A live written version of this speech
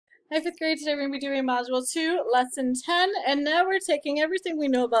Hi, fifth grade. Today we're going to be doing Module 2, Lesson 10, and now we're taking everything we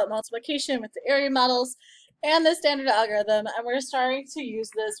know about multiplication with the area models and the standard algorithm, and we're starting to use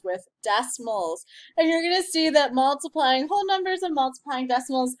this with decimals. And you're going to see that multiplying whole numbers and multiplying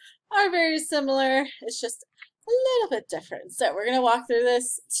decimals are very similar. It's just a little bit different. So we're going to walk through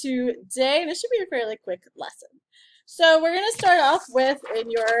this today, and it should be a fairly quick lesson. So we're going to start off with,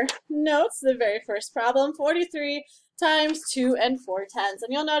 in your notes, the very first problem, 43 times 2 and 4 tenths.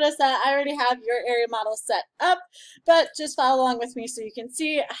 And you'll notice that I already have your area model set up, but just follow along with me so you can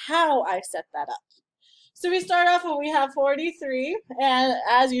see how I set that up. So we start off when we have 43, and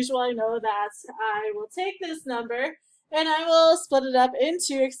as usual I know that I will take this number and I will split it up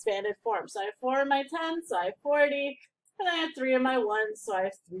into expanded form. So I have 4 in my tens, so I have 40, and I have 3 in my ones, so I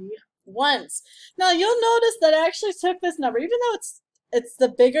have 3 ones. Now you'll notice that I actually took this number, even though it's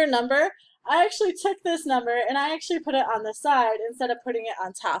the bigger number, I actually took this number and I actually put it on the side instead of putting it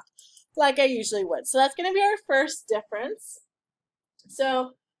on top like I usually would. So that's going to be our first difference.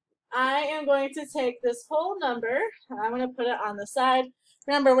 So I am going to take this whole number and I'm going to put it on the side.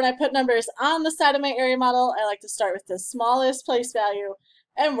 Remember, when I put numbers on the side of my area model, I like to start with the smallest place value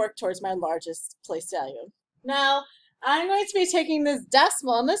and work towards my largest place value. Now, I'm going to be taking this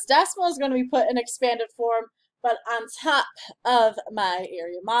decimal, and this decimal is going to be put in expanded form, but on top of my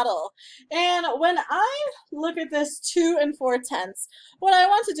area model. And when I look at this 2 and 4 tenths, what I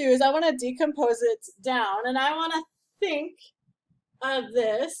want to do is I want to decompose it down, and I want to think of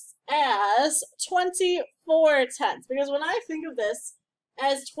this as 24 tenths, because when I think of this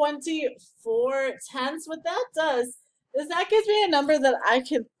as 24 tenths, what that does is that gives me a number that I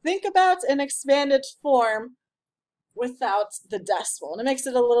can think about in expanded form without the decimal, and it makes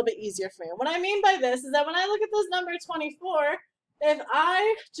it a little bit easier for me. What I mean by this is that when I look at this number 24, if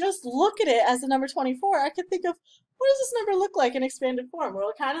I just look at it as the number 24, I could think of, what does this number look like in expanded form? Well,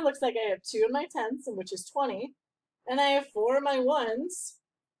 it kind of looks like I have 2 in my tenths, which is 20, and I have 4 in my ones,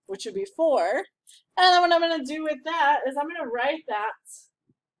 which would be 4, and then what I'm going to do with that is I'm going to write that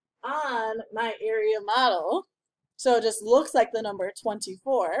on my area model, so it just looks like the number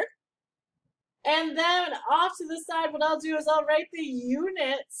 24. And then off to the side, what I'll do is I'll write the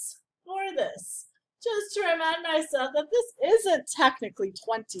units for this, just to remind myself that this isn't technically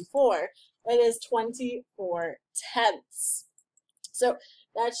 24. It is 24 tenths. So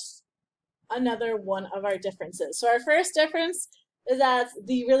that's another one of our differences. So our first difference is that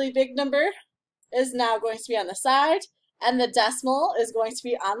the really big number is now going to be on the side, and the decimal is going to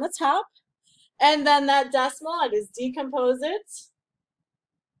be on the top. And then that decimal, I just decompose it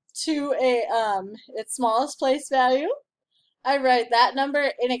to its smallest place value. I write that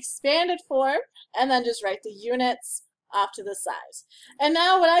number in expanded form and then just write the units off to the side. And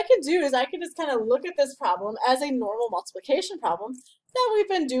now what I can do is I can just kind of look at this problem as a normal multiplication problem that we've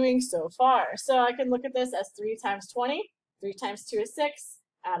been doing so far. So I can look at this as 3 times 20, 3 times 2 is 6,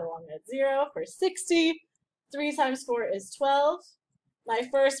 add along at 0 for 60, 3 times 4 is 12. My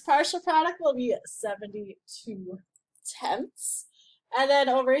first partial product will be 72 tenths. And then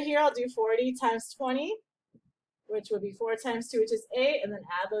over here, I'll do 40 times 20, which would be 4 times 2, which is 8, and then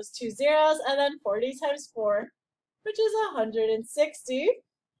add those 2 zeros, and then 40 times 4, which is 160,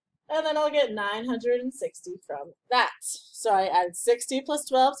 and then I'll get 960 from that. So I added 60 plus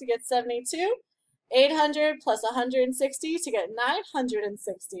 12 to get 72, 800 plus 160 to get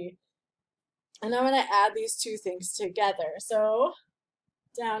 960, and I'm going to add these two things together. So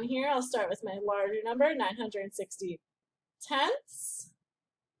down here, I'll start with my larger number, 960 tenths,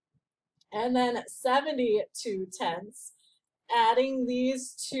 and then 72 tenths. Adding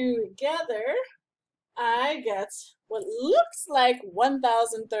these two together, I get what looks like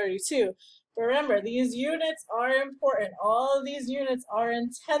 1,032. But remember, these units are important. All of these units are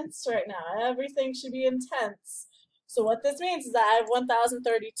in tenths right now. Everything should be in tenths. So what this means is that I have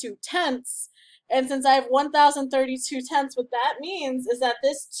 1,032 tenths. And since I have 1,032 tenths, what that means is that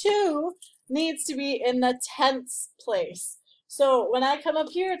this 2 needs to be in the tenths place. So when I come up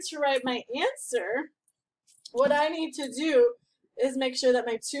here to write my answer, what I need to do is make sure that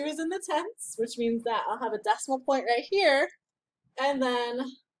my 2 is in the tenths, which means that I'll have a decimal point right here, and then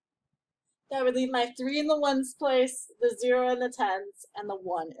that would leave my 3 in the ones place, the 0 in the tens, and the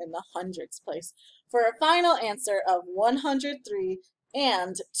 1 in the hundreds place, for a final answer of 103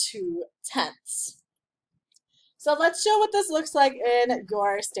 and 2 tenths. So let's show what this looks like in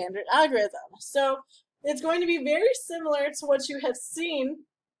your standard algorithm. So it's going to be very similar to what you have seen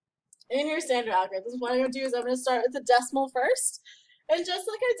in your standard algorithms. What I'm going to do is I'm going to start with the decimal first. And just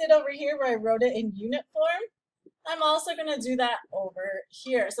like I did over here where I wrote it in unit form, I'm also going to do that over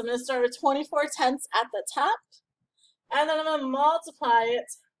here. So I'm going to start with 24 tenths at the top, and then I'm going to multiply it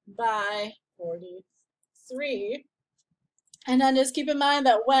by 43. And then just keep in mind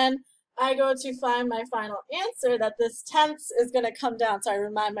that when I go to find my final answer, that this tenths is going to come down. So I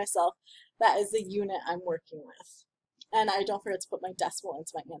remind myself that is the unit I'm working with. And I don't forget to put my decimal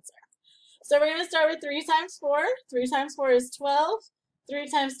into my answer. So we're going to start with 3 times 4. 3 times 4 is 12. 3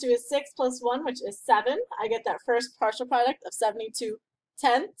 times 2 is 6 plus 1, which is 7. I get that first partial product of 72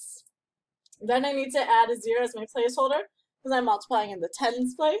 tenths. Then I need to add a 0 as my placeholder because I'm multiplying in the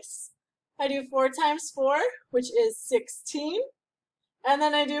tens place. I do 4 times 4, which is 16. And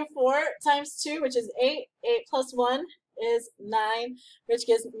then I do 4 times 2, which is 8. 8 plus 1 is 9, which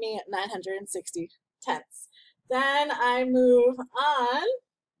gives me 960 tenths. Then I move on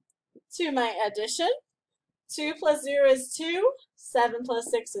to my addition. 2 plus 0 is 2. 7 plus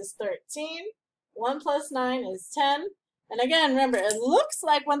 6 is 13. 1 plus 9 is 10. And again, remember, it looks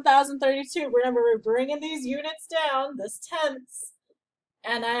like 1032. Remember, we're bringing these units down, this tenths.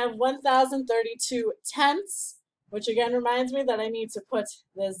 And I have 1032 tenths, which again reminds me that I need to put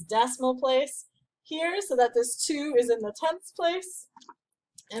this decimal place here so that this 2 is in the tenths place.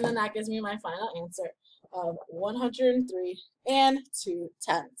 And then that gives me my final answer of 103 and 2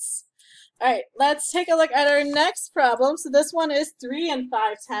 tenths. All right, let's take a look at our next problem. So this one is 3 and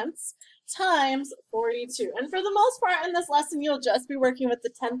 5 tenths times 42. And for the most part in this lesson, you'll just be working with the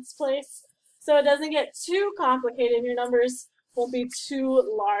tenths place. So it doesn't get too complicated. Your numbers won't be too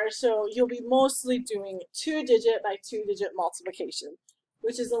large. So you'll be mostly doing 2-digit by 2-digit multiplication,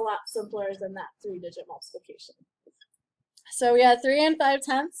 which is a lot simpler than that 3-digit multiplication. So we have 3 and 5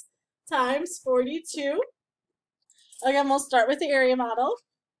 tenths times 42. Again, we'll start with the area model.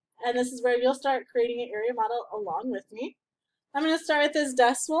 And this is where you'll start creating an area model along with me. I'm going to start with this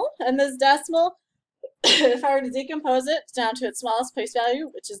decimal. And this decimal, if I were to decompose it down to its smallest place value,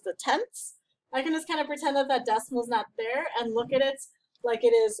 which is the tenths, I can just kind of pretend that that decimal is not there and look at it like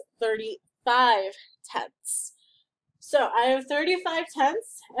it is 35 tenths. So I have 35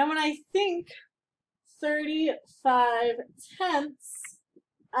 tenths. And when I think 35 tenths,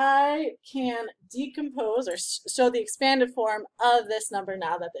 I can decompose or show the expanded form of this number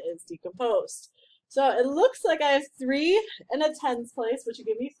now that it is decomposed. So it looks like I have 3 in a tens place, which would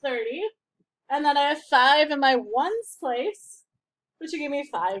give me 30. And then I have 5 in my ones place, which would give me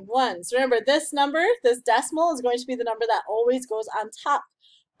 5 ones. Remember, this number, this decimal, is going to be the number that always goes on top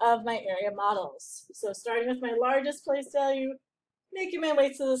of my area models. So starting with my largest place value, making my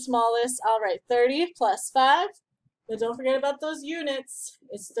way to the smallest, I'll write 30 plus 5. But don't forget about those units.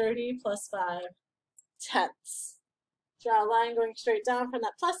 It's 30 plus 5 tenths. Draw a line going straight down from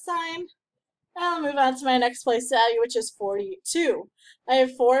that plus sign. And I'll move on to my next place value, which is 42. I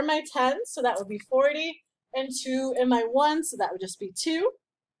have 4 in my tens, so that would be 40, and 2 in my ones, so that would just be 2.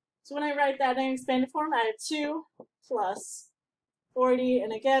 So when I write that in expanded form, I have 2 plus 40,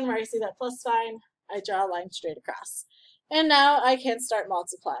 and again, where I see that plus sign, I draw a line straight across. And now I can start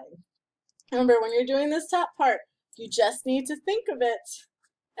multiplying. Remember, when you're doing this top part, you just need to think of it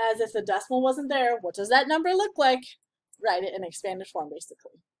as if the decimal wasn't there. What does that number look like? Write it in expanded form,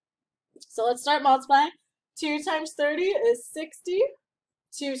 basically. So let's start multiplying. 2 times 30 is 60.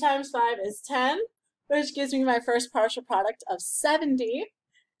 2 times 5 is 10, which gives me my first partial product of 70.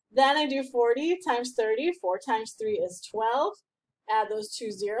 Then I do 40 times 30. 4 times 3 is 12. Add those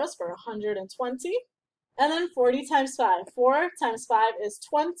 2 zeros for 120. And then 40 times 5. 4 times 5 is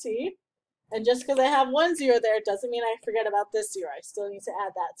 20. And just because I have 1 0 there doesn't mean I forget about this 0. I still need to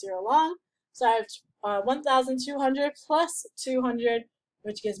add that 0 along. So I have 1,200 plus 200,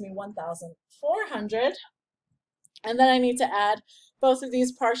 which gives me 1,400. And then I need to add both of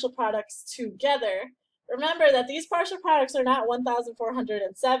these partial products together. Remember that these partial products are not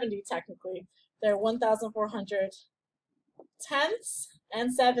 1,470 technically. They're 1,400 tenths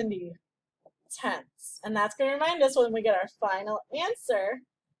and 70 tenths. And that's going to remind us when we get our final answer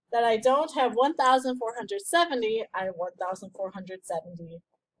that I don't have 1,470, I have 1,470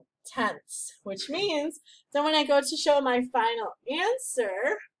 tenths, which means that when I go to show my final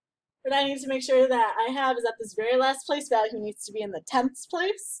answer, what I need to make sure that I have is that this very last place value needs to be in the tenths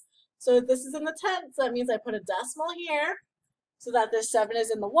place. So if this is in the tenths, that means I put a decimal here so that the 7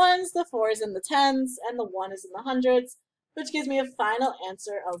 is in the ones, the 4 is in the tens, and the 1 is in the hundreds, which gives me a final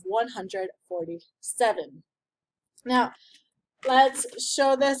answer of 147. Now, let's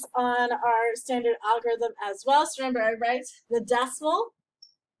show this on our standard algorithm as well. So remember, I write the decimal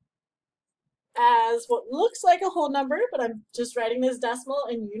as what looks like a whole number, but I'm just writing this decimal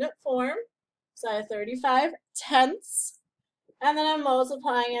in unit form. So I have 35 tenths, and then I'm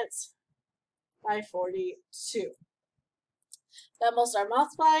multiplying it by 42. Then we'll start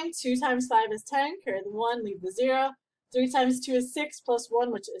multiplying. 2 times 5 is 10, carry the 1, leave the 0. 3 times 2 is 6 plus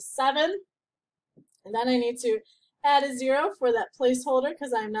 1, which is 7. And then I need to add a 0 for that placeholder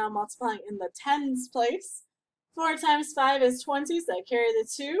because I'm now multiplying in the tens place. 4 times 5 is 20, so I carry the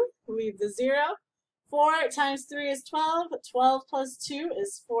 2, leave the 0. 4 times 3 is 12. 12 plus 2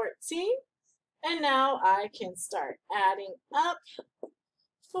 is 14. And now I can start adding up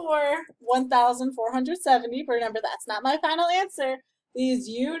for 1,470. But remember, that's not my final answer. These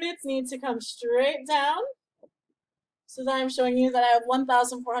units need to come straight down. So then I'm showing you that I have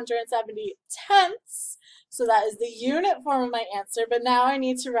 1,470 tenths. So that is the unit form of my answer. But now I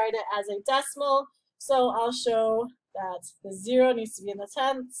need to write it as a decimal. So I'll show that the 0 needs to be in the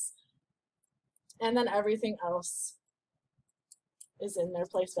tenths. And then everything else is in their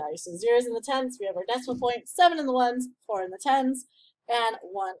place value. So 0 is in the tenths, we have our decimal point, 7 in the ones, 4 in the tens, and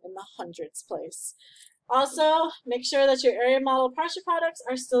 1 in the hundredths place. Also, make sure that your area model partial products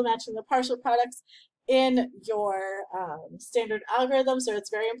are still matching the partial products in your standard algorithm. So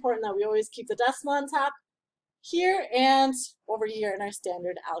it's very important that we always keep the decimal on top here and over here in our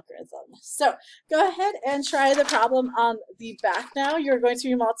standard algorithm. So go ahead and try the problem on the back now. You're going to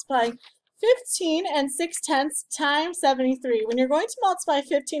be multiplying 15 and 6 tenths times 73. When you're going to multiply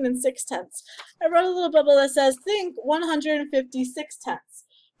 15 and 6 tenths, I wrote a little bubble that says think 156 tenths.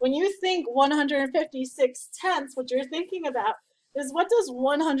 When you think 156 tenths, what you're thinking about is what does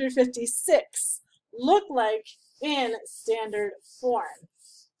 156 look like in standard form?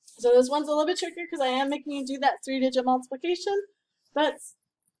 So this one's a little bit trickier because I am making you do that 3-digit multiplication, but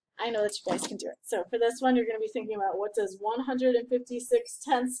I know that you guys can do it. So for this one, you're going to be thinking about what does 156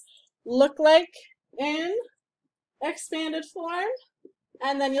 tenths look like in expanded form,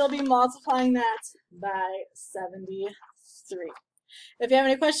 and then you'll be multiplying that by 73. If you have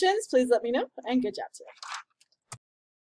any questions, please let me know, and good job today.